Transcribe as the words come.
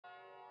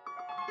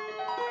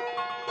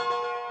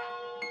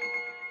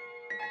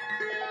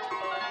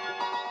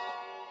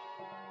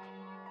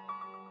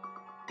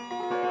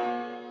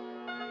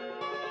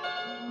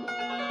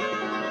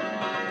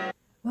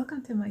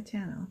to my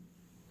channel.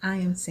 I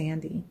am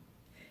Sandy.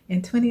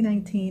 In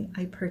 2019,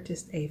 I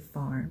purchased a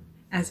farm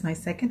as my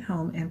second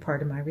home and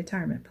part of my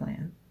retirement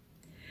plan.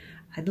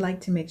 I'd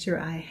like to make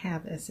sure I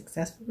have a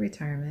successful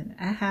retirement.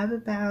 I have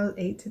about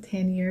 8 to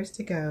 10 years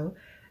to go.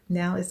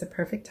 Now is the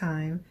perfect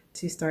time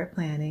to start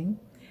planning.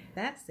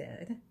 That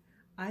said,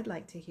 I'd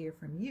like to hear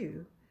from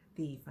you,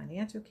 the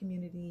financial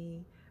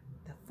community,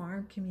 the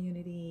farm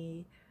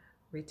community,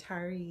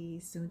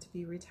 retirees, soon to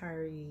be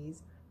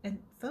retirees, and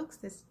folks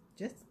that's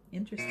just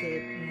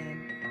interested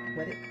in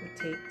what it would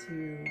take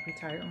to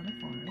retire on a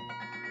farm.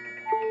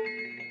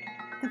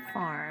 The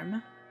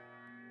farm.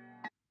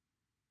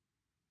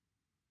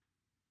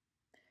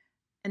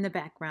 In the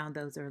background,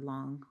 those are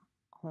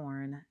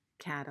longhorn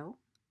cattle.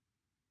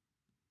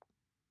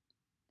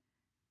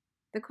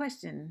 The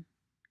question,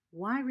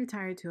 why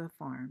retire to a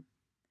farm?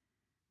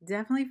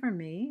 Definitely for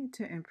me,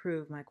 to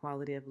improve my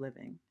quality of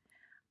living.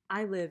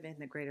 I live in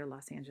the greater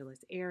Los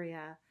Angeles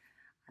area.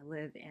 I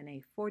live in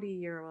a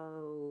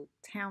 40-year-old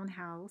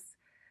townhouse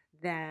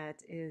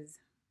that is,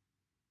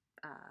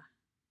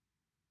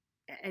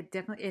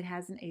 it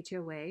has an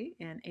HOA,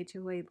 and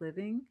HOA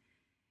living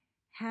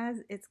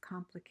has its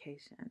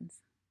complications.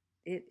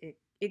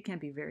 It can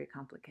be very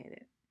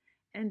complicated.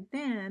 And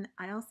then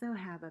I also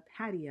have a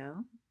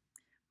patio.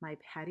 My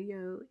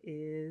patio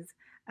is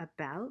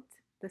about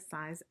the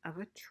size of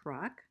a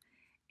truck.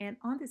 And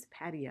on this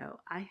patio,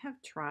 I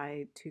have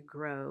tried to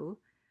grow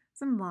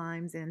some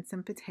limes and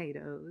some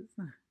potatoes.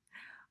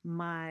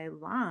 My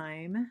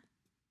lime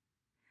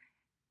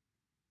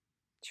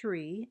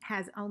tree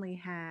has only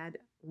had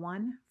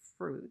one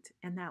fruit,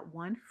 and that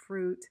one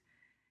fruit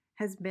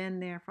has been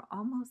there for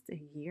almost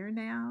a year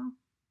now.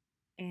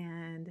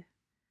 And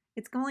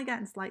it's only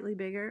gotten slightly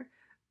bigger,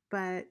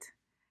 but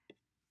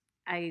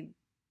I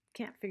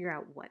can't figure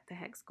out what the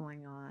heck's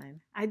going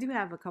on. I do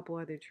have a couple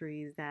other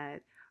trees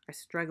that are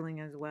struggling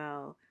as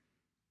well,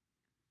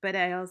 but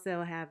I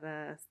also have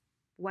a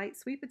white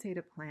sweet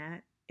potato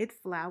plant. It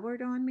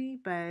flowered on me,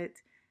 but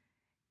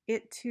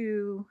it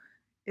too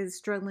is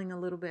struggling a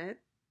little bit.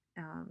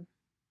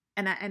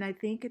 And I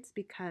think it's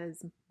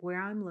because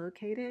where I'm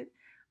located,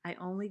 I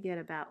only get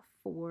about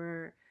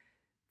four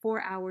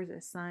hours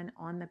of sun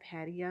on the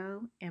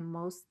patio, and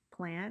most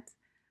plants,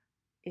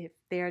 if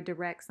they're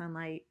direct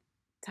sunlight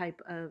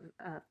type of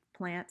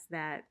plants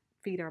that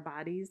feed our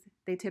bodies,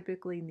 they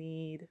typically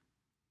need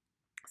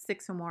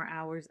 6 or more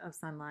hours of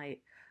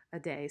sunlight a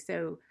day.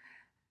 So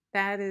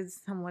that is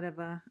somewhat of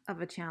a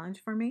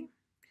challenge for me.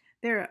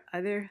 There are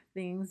other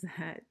things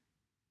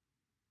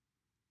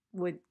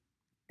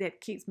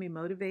that keeps me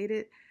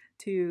motivated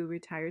to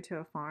retire to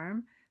a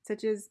farm,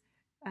 such as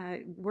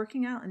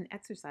working out and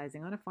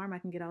exercising. On a farm, I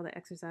can get all the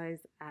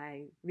exercise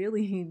I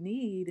really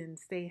need and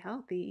stay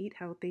healthy, eat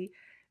healthy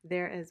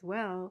there as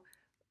well.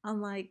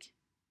 Unlike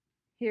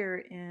here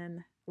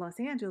in Los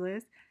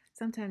Angeles,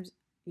 sometimes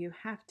you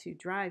have to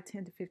drive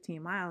 10 to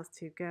 15 miles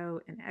to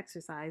go and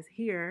exercise.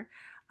 Here,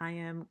 I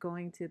am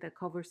going to the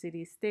Culver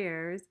City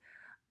stairs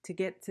to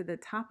get to the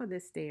top of the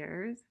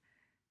stairs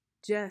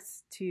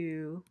just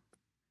to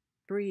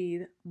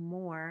breathe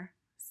more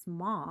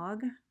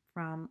smog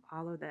from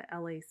all of the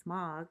LA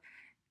smog,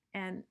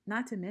 and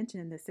not to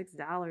mention the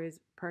 $6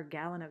 per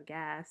gallon of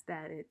gas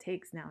that it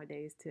takes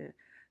nowadays to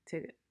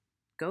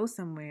go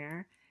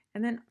somewhere,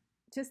 and then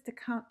just to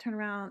turn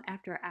around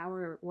after an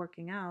hour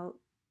working out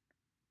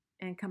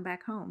and come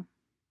back home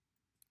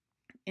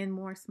in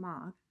more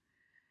smog.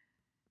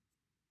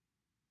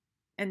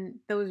 And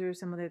those are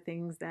some of the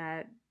things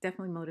that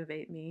definitely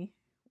motivate me.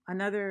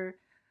 Another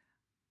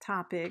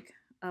topic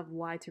of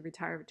why to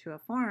retire to a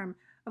farm,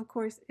 of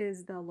course,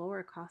 is the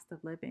lower cost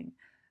of living.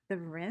 The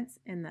rents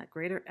in the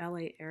greater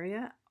LA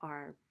area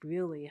are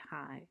really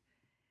high.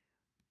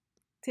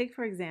 Take,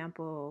 for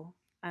example,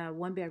 a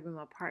one-bedroom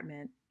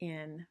apartment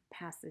in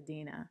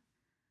Pasadena.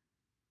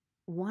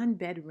 One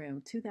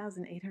bedroom,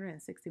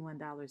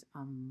 $2,861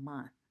 a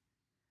month.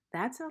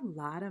 That's a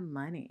lot of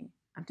money.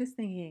 I'm just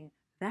thinking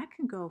that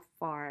can go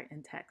far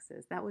in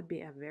Texas. That would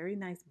be a very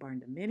nice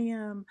barn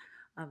dominium,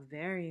 a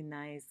very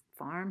nice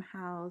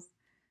farmhouse.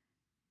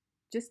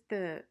 Just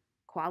the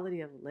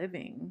quality of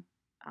living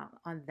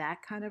on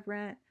that kind of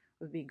rent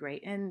would be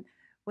great. And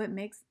what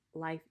makes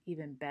life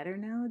even better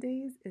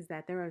nowadays is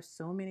that there are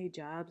so many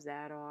jobs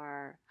that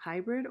are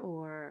hybrid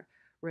or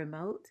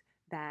remote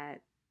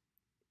that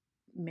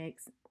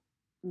makes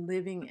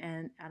living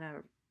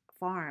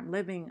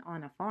living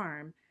on a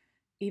farm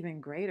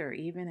even greater,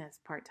 even as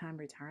part-time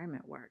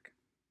retirement work.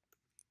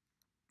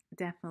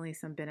 Definitely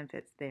some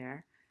benefits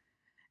there.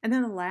 And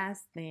then the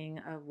last thing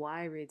of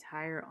why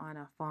retire on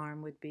a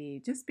farm would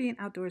be just being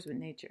outdoors with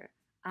nature.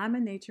 I'm a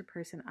nature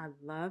person. I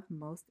love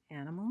most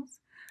animals.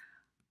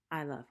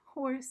 I love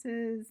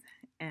horses,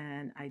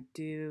 and I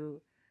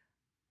do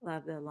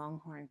love the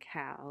longhorn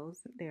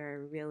cows.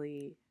 They're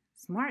really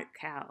smart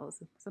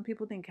cows. Some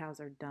people think cows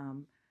are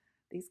dumb.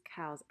 These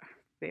cows are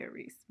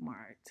very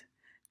smart.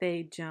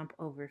 They jump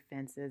over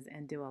fences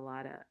and do a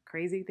lot of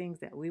crazy things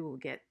that we will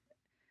get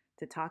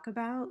to talk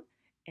about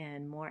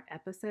in more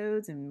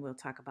episodes, and we'll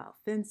talk about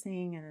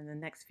fencing and in the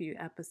next few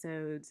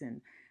episodes,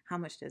 and how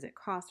much does it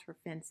cost for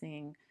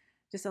fencing.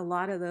 Just a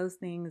lot of those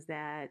things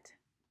that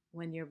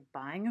when you're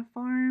buying a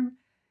farm,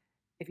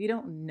 if you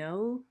don't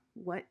know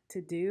what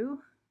to do,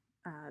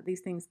 these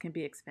things can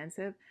be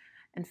expensive.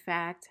 In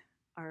fact,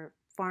 our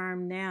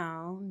farm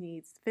now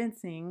needs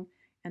fencing,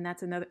 and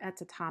that's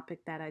a topic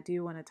that I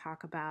do want to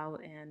talk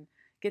about and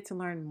get to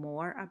learn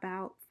more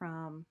about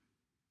from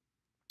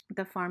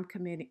the farm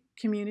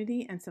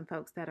community and some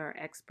folks that are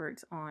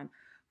experts on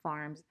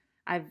farms.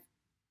 I've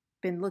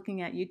been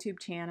looking at YouTube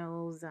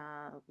channels,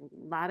 a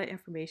lot of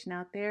information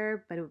out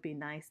there, but it would be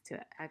nice to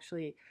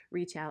actually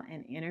reach out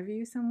and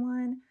interview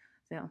someone.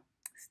 So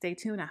stay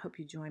tuned. I hope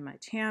you join my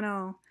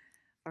channel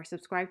or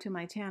subscribe to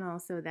my channel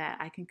so that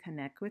I can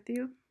connect with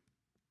you.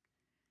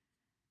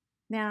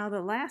 Now, the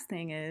last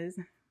thing is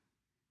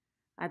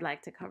I'd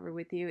like to cover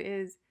with you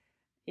is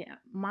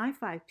my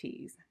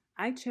 5Ps.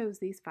 I chose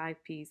these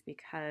 5Ps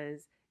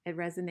because it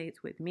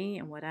resonates with me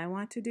and what I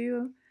want to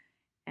do.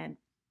 And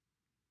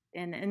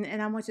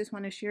I just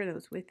want to share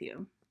those with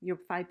you. Your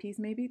 5Ps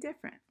may be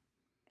different.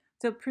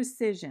 So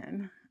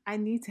precision. I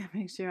need to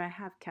make sure I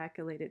have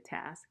calculated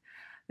tasks.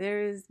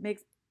 It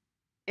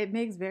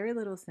makes very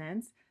little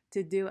sense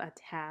to do a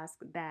task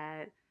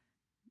that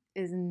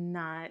is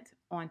not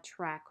on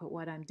track with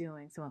what I'm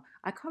doing. So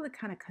I call it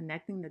kind of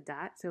connecting the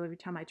dots. So every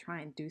time I try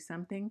and do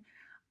something,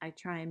 I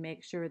try and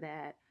make sure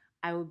that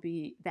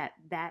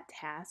that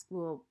task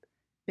will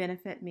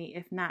benefit me.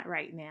 If not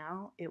right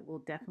now, it will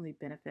definitely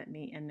benefit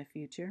me in the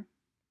future.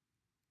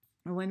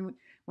 And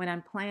when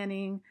I'm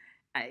planning,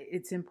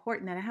 it's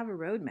important that I have a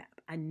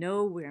roadmap. I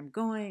know where I'm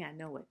going. I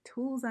know what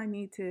tools I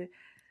need to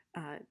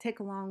take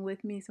along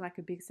with me so I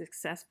could be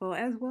successful,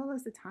 as well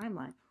as the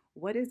timeline.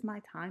 What is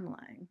my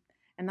timeline?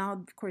 And now,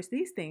 of course,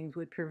 these things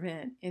would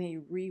prevent any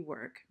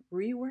rework.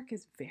 Rework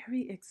is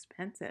very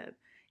expensive.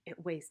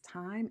 It wastes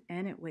time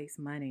and it wastes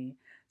money.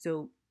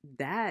 So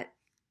that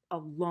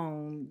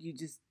alone, you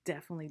just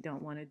definitely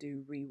don't want to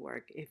do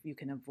rework if you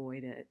can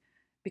avoid it.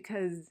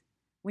 Because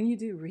when you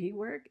do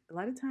rework, a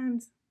lot of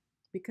times,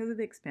 because of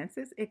the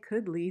expenses, it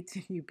could lead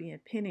to you being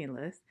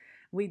penniless.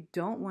 We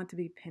don't want to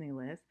be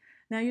penniless.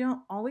 Now, you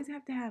don't always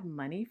have to have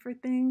money for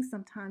things.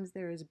 Sometimes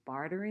there is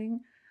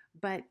bartering.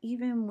 But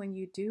even when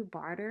you do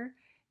barter,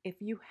 if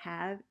you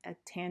have a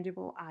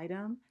tangible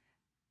item,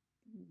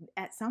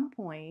 at some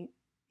point,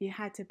 you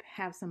had to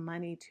have some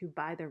money to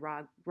buy the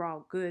raw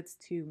goods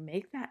to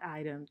make that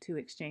item to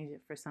exchange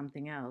it for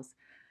something else.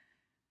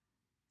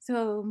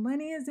 So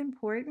money is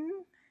important.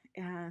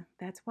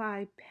 That's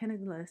why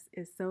penniless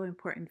is so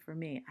important for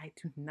me. I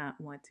do not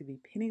want to be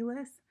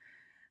penniless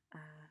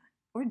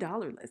or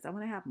dollarless. I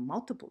want to have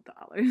multiple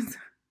dollars.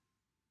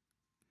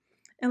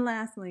 And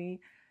lastly,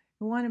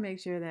 we want to make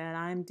sure that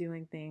I'm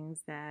doing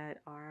things that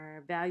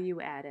are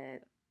value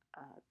added.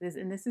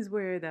 This is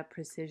where the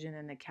precision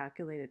and the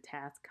calculated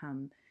tasks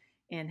come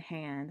in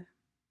hand.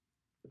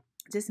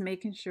 Just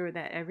making sure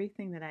that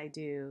everything that I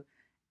do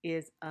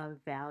is of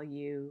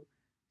value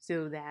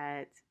so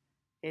that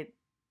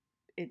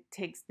it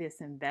takes this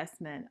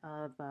investment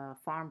of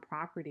farm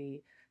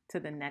property to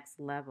the next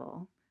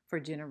level for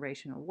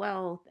generational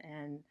wealth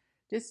and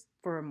just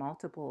for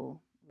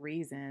multiple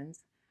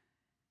reasons.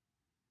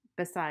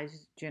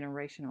 Besides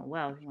generational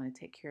wealth, you want to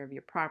take care of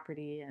your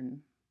property and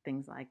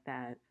things like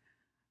that.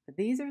 But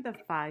these are the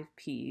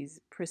 5Ps.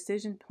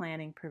 Precision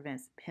planning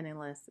prevents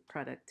penniless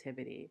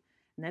productivity.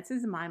 And this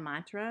is my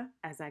mantra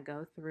as I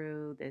go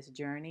through this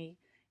journey.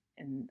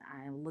 And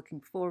I'm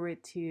looking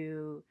forward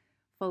to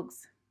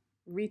folks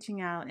reaching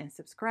out and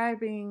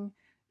subscribing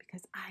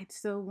because I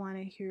so want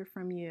to hear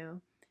from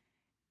you.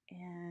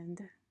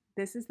 And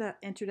this is the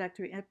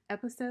introductory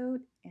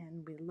episode,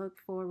 and we look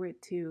forward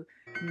to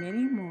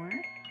many more.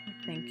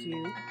 Thank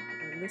you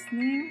for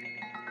listening.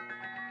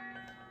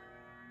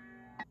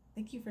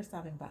 Thank you for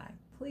stopping by.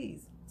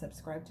 Please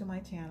subscribe to my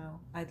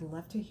channel. I'd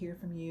love to hear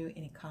from you,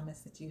 any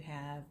comments that you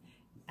have.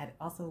 I'd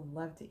also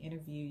love to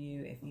interview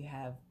you if you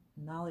have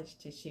knowledge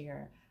to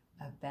share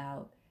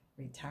about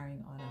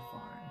retiring on a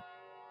farm.